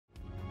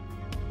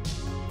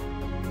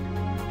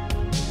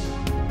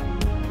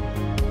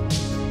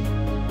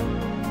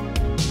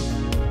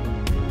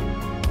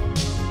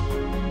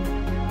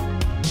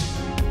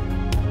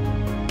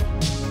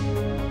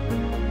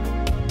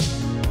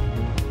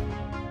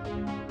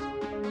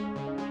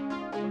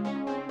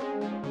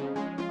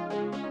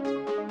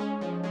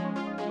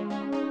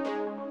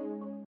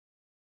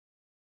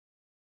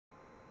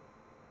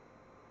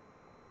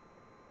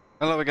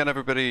Hello again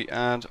everybody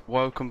and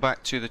welcome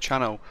back to the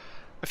channel.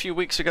 A few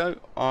weeks ago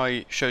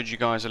I showed you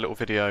guys a little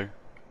video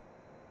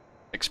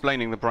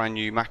explaining the brand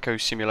new Macco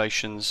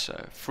Simulations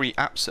free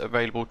apps that are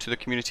available to the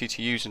community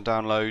to use and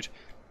download,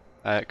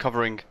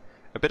 covering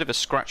a bit of a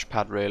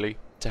scratchpad really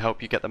to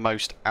help you get the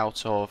most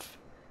out of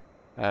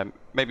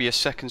maybe a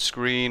second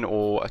screen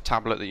or a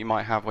tablet that you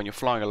might have when you're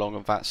flying along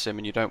on VATSIM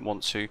and you don't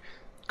want to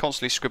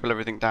constantly scribble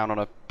everything down on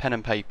a pen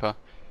and paper,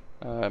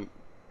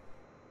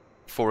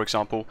 for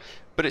example.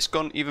 But it's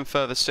gone even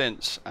further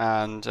since,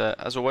 and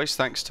as always,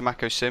 thanks to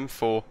Macco Sim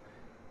for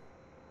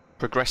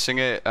progressing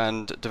it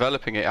and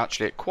developing it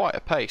actually at quite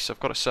a pace, I've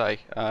got to say.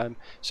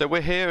 So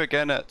we're here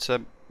again at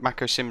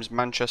Macco Sim's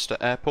Manchester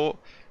Airport.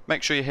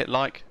 Make sure you hit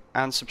like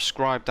and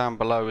subscribe down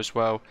below as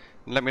well,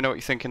 and let me know what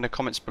you think in the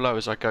comments below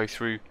as I go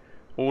through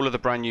all of the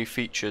brand new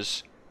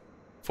features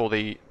for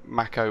the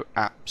Macco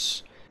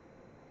apps.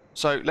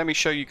 So let me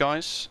show you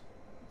guys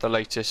the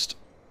latest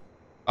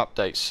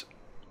updates.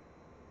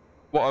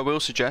 What I will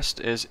suggest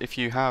is if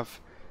you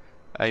have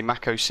a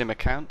Macco Sim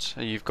account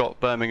and you've got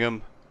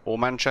Birmingham or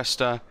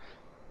Manchester,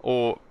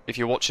 or if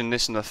you're watching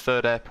this in the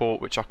third airport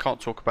which I can't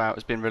talk about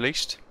has been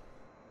released,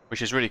 which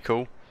is really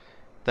cool,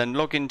 then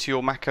log into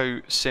your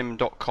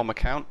maccosim.com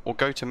account or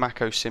go to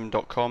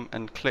maccosim.com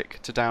and click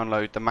to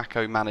download the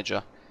Macco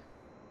Manager,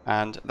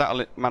 and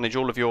that'll manage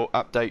all of your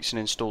updates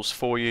and installs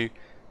for you,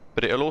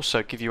 but it'll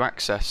also give you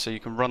access so you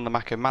can run the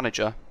Macco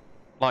Manager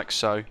like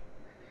so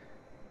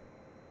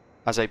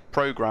as a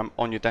program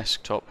on your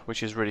desktop,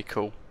 which is really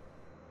cool.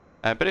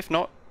 But if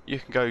not, you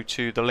can go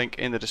to the link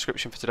in the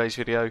description for today's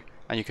video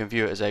and you can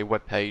view it as a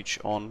web page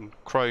on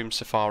Chrome,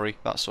 Safari,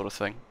 that sort of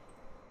thing.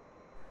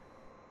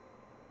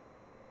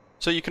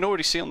 So you can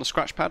already see on the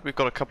Scratchpad we've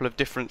got a couple of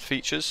different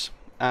features,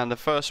 and the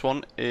first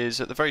one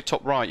is at the very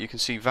top right. You can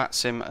see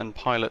VATSIM and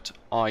Pilot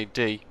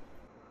ID.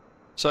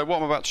 So what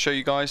I'm about to show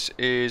you guys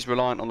is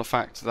reliant on the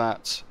fact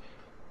that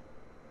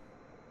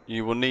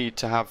you will need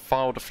to have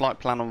filed a flight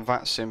plan on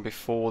VATSIM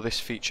before this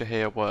feature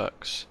here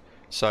works.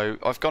 So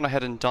I've gone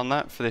ahead and done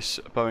that for this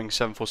Boeing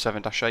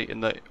 747-8 in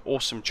the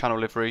awesome channel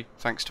livery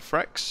thanks to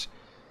Frex,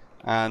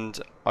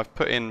 and I've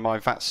put in my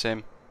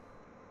VATSIM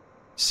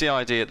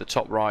CID at the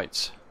top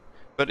right.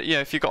 But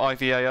yeah, if you've got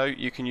IVAO,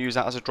 you can use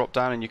that as a drop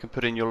down and you can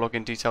put in your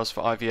login details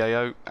for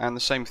IVAO, and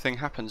the same thing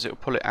happens. It'll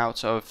pull it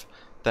out of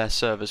their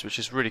servers, which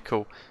is really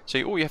cool.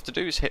 So all you have to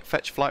do is hit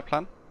fetch flight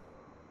plan,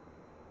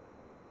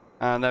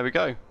 and there we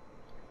go.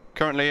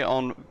 Currently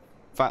on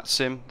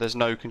VATSIM there's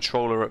no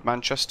controller at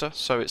Manchester,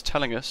 so it's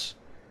telling us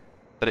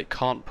that it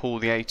can't pull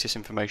the ATIS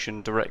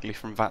information directly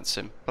from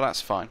VATSIM, but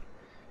that's fine.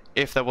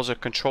 If there was a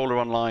controller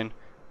online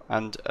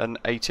and an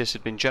ATIS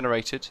had been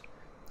generated,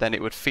 then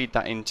it would feed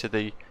that into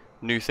the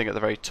new thing at the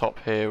very top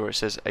here where it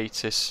says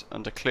ATIS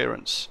under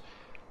clearance,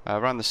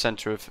 around the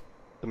centre of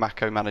the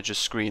Macco Manager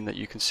screen that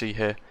you can see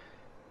here.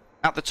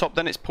 At the top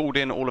then it's pulled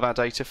in all of our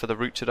data for the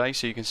route today,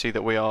 so you can see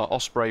that we are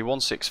Osprey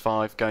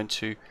 165 going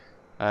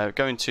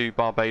to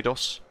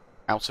Barbados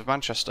out of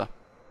Manchester,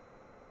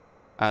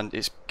 and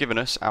it's given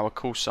us our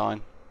call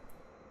sign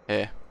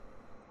here,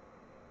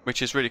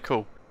 which is really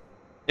cool.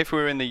 If we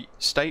were in the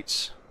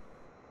States,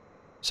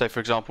 say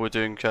for example we're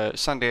doing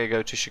San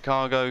Diego to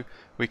Chicago,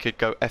 we could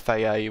go FAA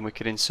and we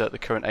could insert the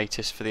current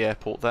ATIS for the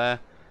airport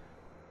there.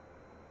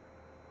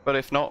 But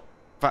if not,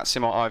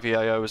 VATSIM or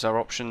IVAO as our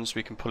options,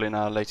 we can pull in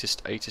our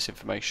latest ATIS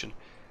information.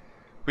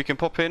 We can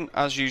pop in,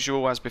 as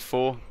usual, as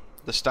before,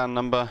 the stand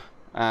number,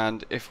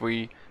 and if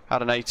we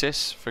had an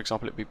ATIS, for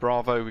example it'd be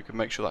Bravo, we can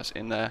make sure that's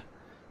in there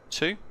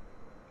too.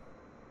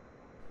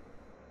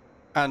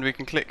 And we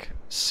can click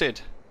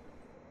SID,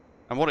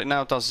 and what it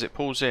now does is it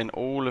pulls in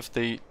all of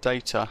the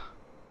data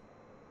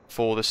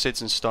for the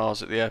SIDs and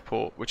stars at the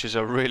airport, which is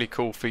a really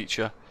cool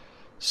feature.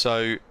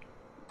 So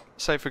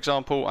say for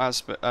example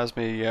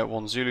ASME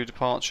 1 Zulu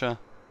departure,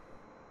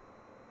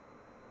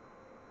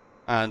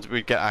 and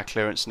we'd get our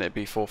clearance and it'd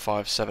be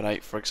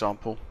 4578 for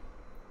example.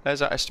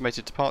 There's our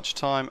estimated departure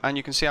time, and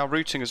you can see our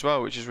routing as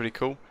well, which is really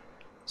cool.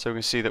 So we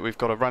can see that we've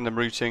got a random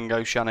routing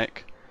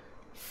oceanic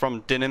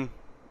from Dinham,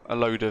 a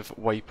load of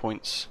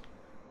waypoints,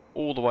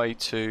 all the way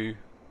to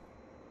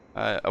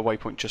a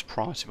waypoint just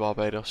prior to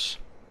Barbados.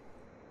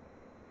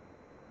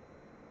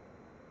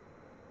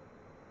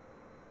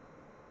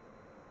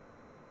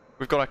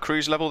 We've got our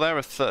cruise level there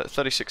of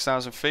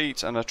 36,000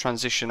 feet and a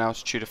transition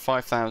altitude of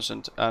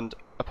 5,000, and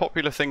a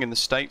popular thing in the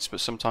States,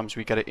 but sometimes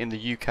we get it in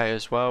the UK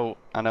as well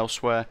and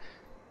elsewhere.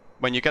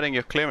 When you're getting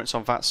your clearance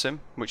on VATSIM,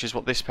 which is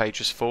what this page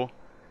is for,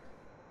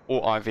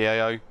 or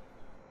IVAO,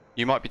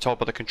 you might be told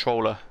by the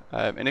controller,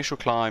 initial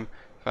climb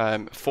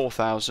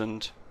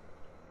 4,000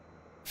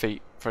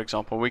 feet, for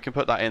example. We can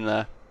put that in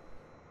there.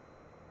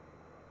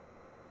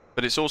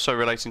 But it's also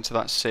relating to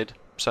that SID.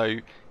 So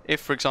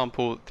if, for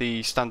example,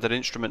 the standard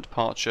instrument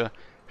departure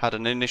had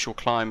an initial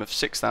climb of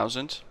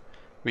 6,000,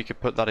 we could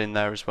put that in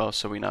there as well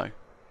so we know.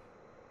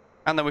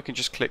 And then we can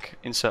just click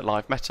Insert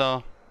Live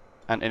METAR,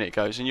 and in it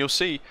goes. And you'll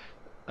see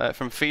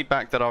from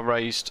feedback that I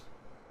raised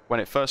when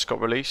it first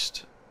got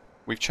released,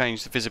 we've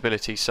changed the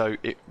visibility, so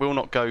it will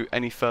not go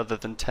any further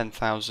than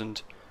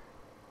 10,000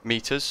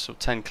 meters or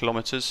 10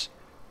 kilometers,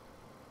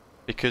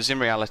 because in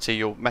reality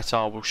your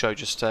METAR will show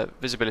just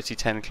visibility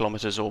 10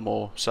 kilometers or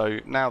more. So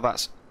now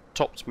that's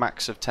topped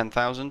max of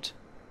 10,000,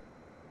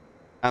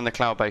 and the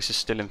cloud base is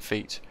still in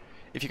feet.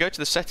 If you go to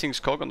the settings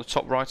cog on the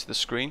top right of the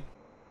screen,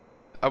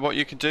 what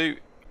you can do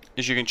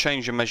is you can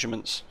change your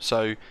measurements.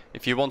 So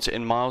if you want it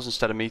in miles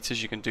instead of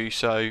meters, you can do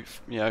so,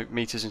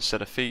 meters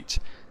instead of feet.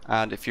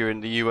 And if you're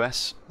in the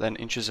US, then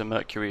inches of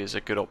mercury is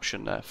a good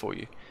option there for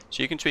you.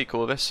 So you can tweak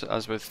all this,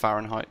 as with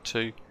Fahrenheit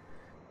too.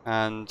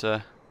 And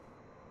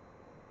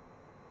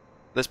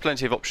there's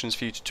plenty of options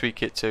for you to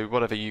tweak it to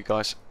whatever you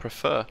guys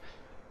prefer.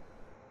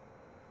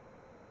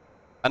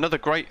 Another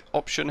great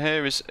option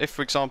here is if,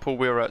 for example,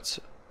 we were at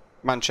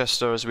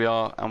Manchester as we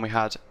are, and we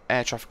had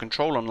air traffic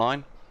control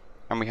online,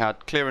 and we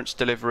had clearance,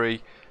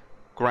 delivery,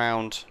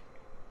 ground,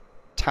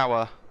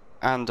 tower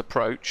and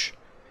approach.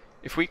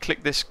 If we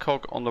click this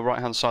cog on the right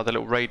hand side, the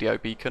little radio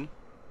beacon,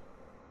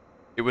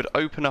 it would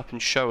open up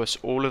and show us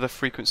all of the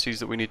frequencies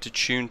that we need to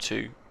tune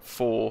to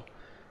for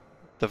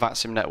the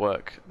VATSIM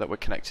network that we're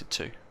connected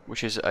to,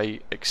 which is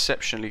a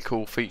exceptionally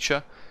cool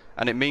feature.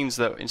 And it means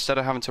that instead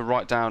of having to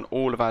write down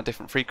all of our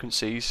different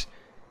frequencies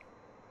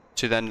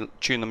to then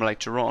tune them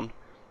later on,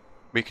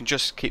 we can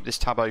just keep this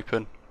tab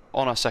open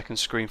on our second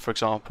screen, for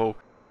example,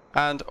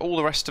 and all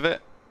the rest of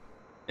it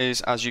is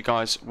as you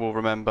guys will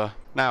remember.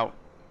 Now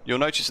you'll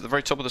notice at the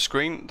very top of the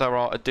screen there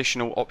are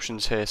additional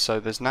options here. So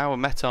there's now a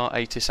METAR,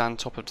 ATIS and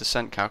top of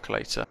descent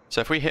calculator.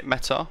 So if we hit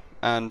METAR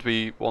and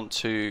we want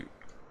to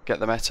get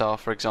the METAR,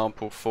 for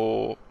example,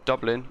 for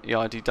Dublin,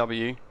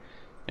 EIDW,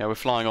 we're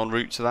flying en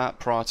route to that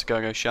prior to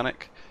going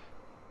oceanic,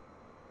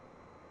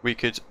 we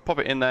could pop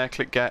it in there,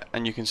 click get,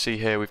 and you can see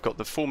here we've got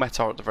the full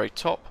METAR at the very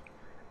top,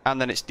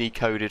 and then it's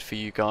decoded for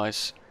you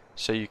guys,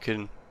 so you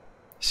can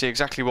see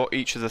exactly what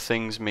each of the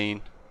things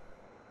mean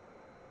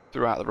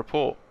throughout the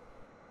report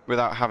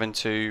without having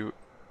to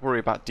worry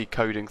about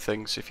decoding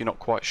things if you're not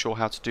quite sure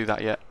how to do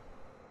that yet.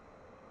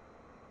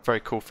 Very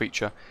cool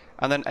feature.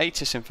 And then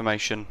ATIS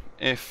information.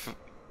 If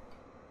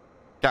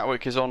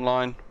Gatwick is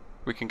online,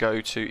 we can go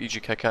to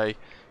EGKK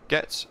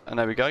get, and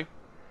there we go.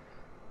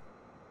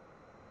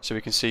 So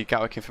we can see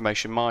Gatwick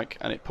information mic,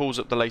 and it pulls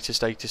up the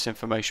latest ATIS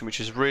information, which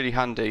is really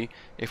handy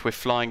if we're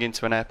flying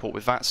into an airport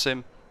with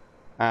VATSIM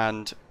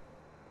and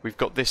we've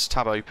got this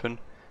tab open.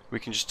 We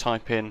can just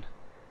type in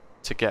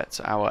to get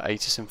our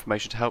ATIS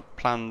information to help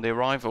plan the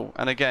arrival.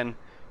 And again,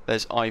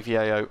 there's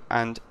IVAO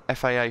and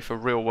FAA for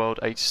real world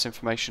ATIS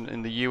information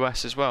in the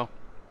US as well,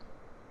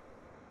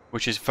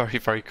 which is very,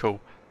 very cool.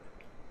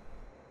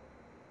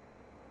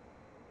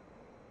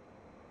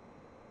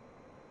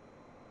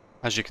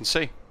 As you can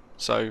see,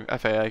 so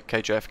FAA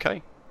KJFK,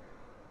 and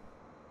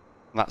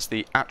that's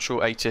the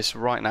actual ATIS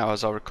right now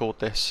as I record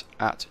this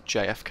at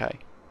JFK.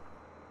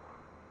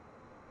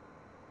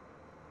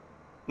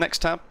 Next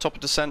tab, top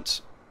of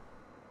descent.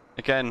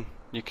 Again,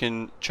 you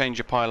can change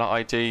your pilot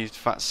ID to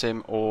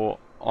VATSIM or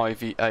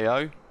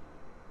IVAO.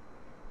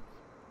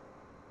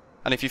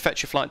 And if you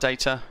fetch your flight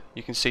data,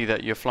 you can see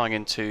that you're flying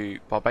into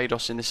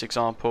Barbados in this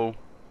example.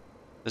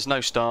 There's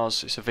no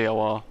stars, it's a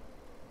VOR.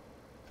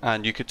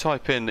 And you could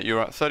type in that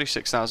you're at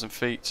 36,000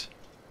 feet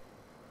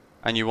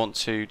and you want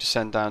to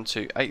descend down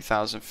to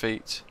 8,000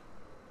 feet.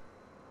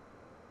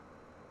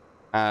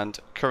 And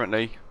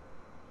currently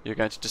you're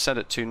going to descend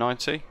at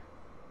 290,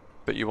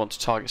 but you want a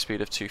target speed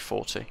of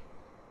 240.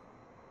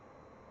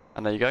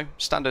 And there you go,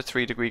 standard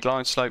 3-degree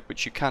glide slope,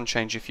 which you can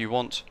change if you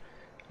want.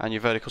 And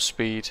your vertical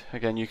speed,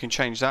 again, you can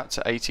change that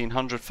to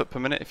 1800 foot per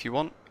minute if you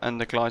want, and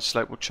the glide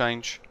slope will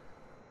change.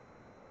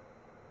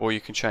 Or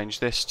you can change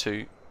this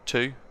to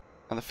 2,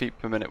 and the feet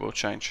per minute will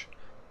change.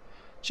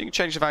 So you can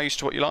change the values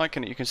to what you like,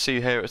 and you can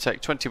see here it will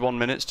take 21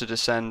 minutes to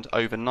descend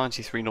over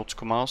 93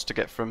 nautical miles to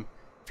get from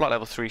flight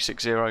level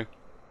 360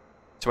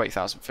 to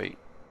 8,000 feet.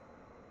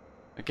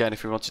 Again,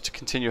 if we wanted to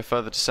continue a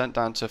further descent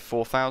down to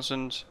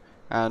 4,000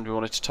 and we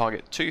wanted to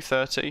target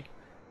 230,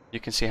 you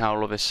can see how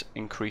all of this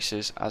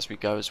increases as we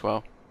go as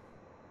well.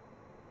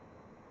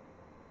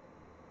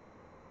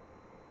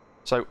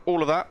 So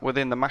all of that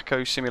within the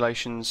Macco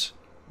Simulations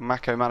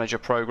Macco Manager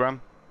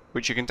program,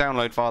 which you can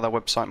download via their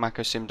website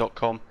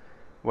maccosim.com,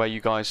 where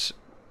you guys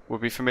will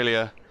be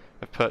familiar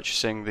of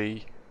purchasing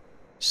the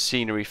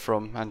scenery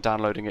from and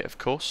downloading it, of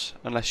course,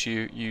 unless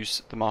you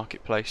use the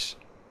marketplace.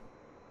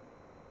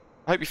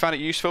 I hope you found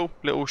it useful.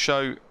 Little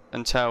show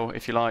and tell,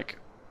 if you like,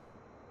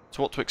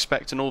 to what to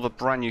expect and all the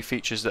brand new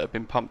features that have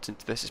been pumped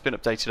into this. It's been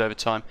updated over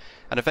time,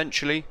 and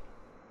eventually,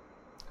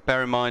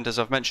 bear in mind, as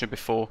I've mentioned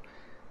before,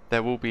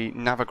 there will be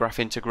Navigraph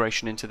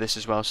integration into this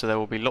as well, so there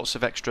will be lots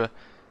of extra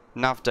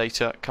nav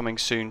data coming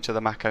soon to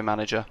the Macco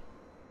Manager.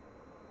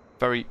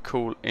 Very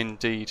cool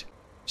indeed.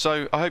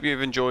 So I hope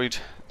you've enjoyed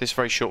this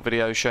very short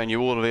video showing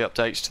you all of the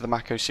updates to the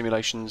Macco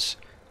Simulations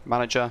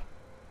Manager.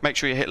 Make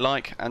sure you hit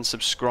like and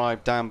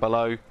subscribe down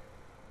below.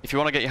 If you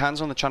want to get your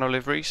hands on the channel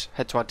liveries,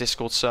 head to our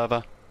Discord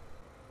server.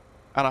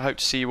 And I hope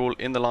to see you all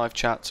in the live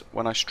chat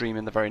when I stream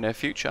in the very near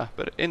future.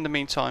 But in the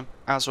meantime,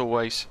 as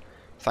always,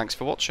 thanks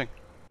for watching.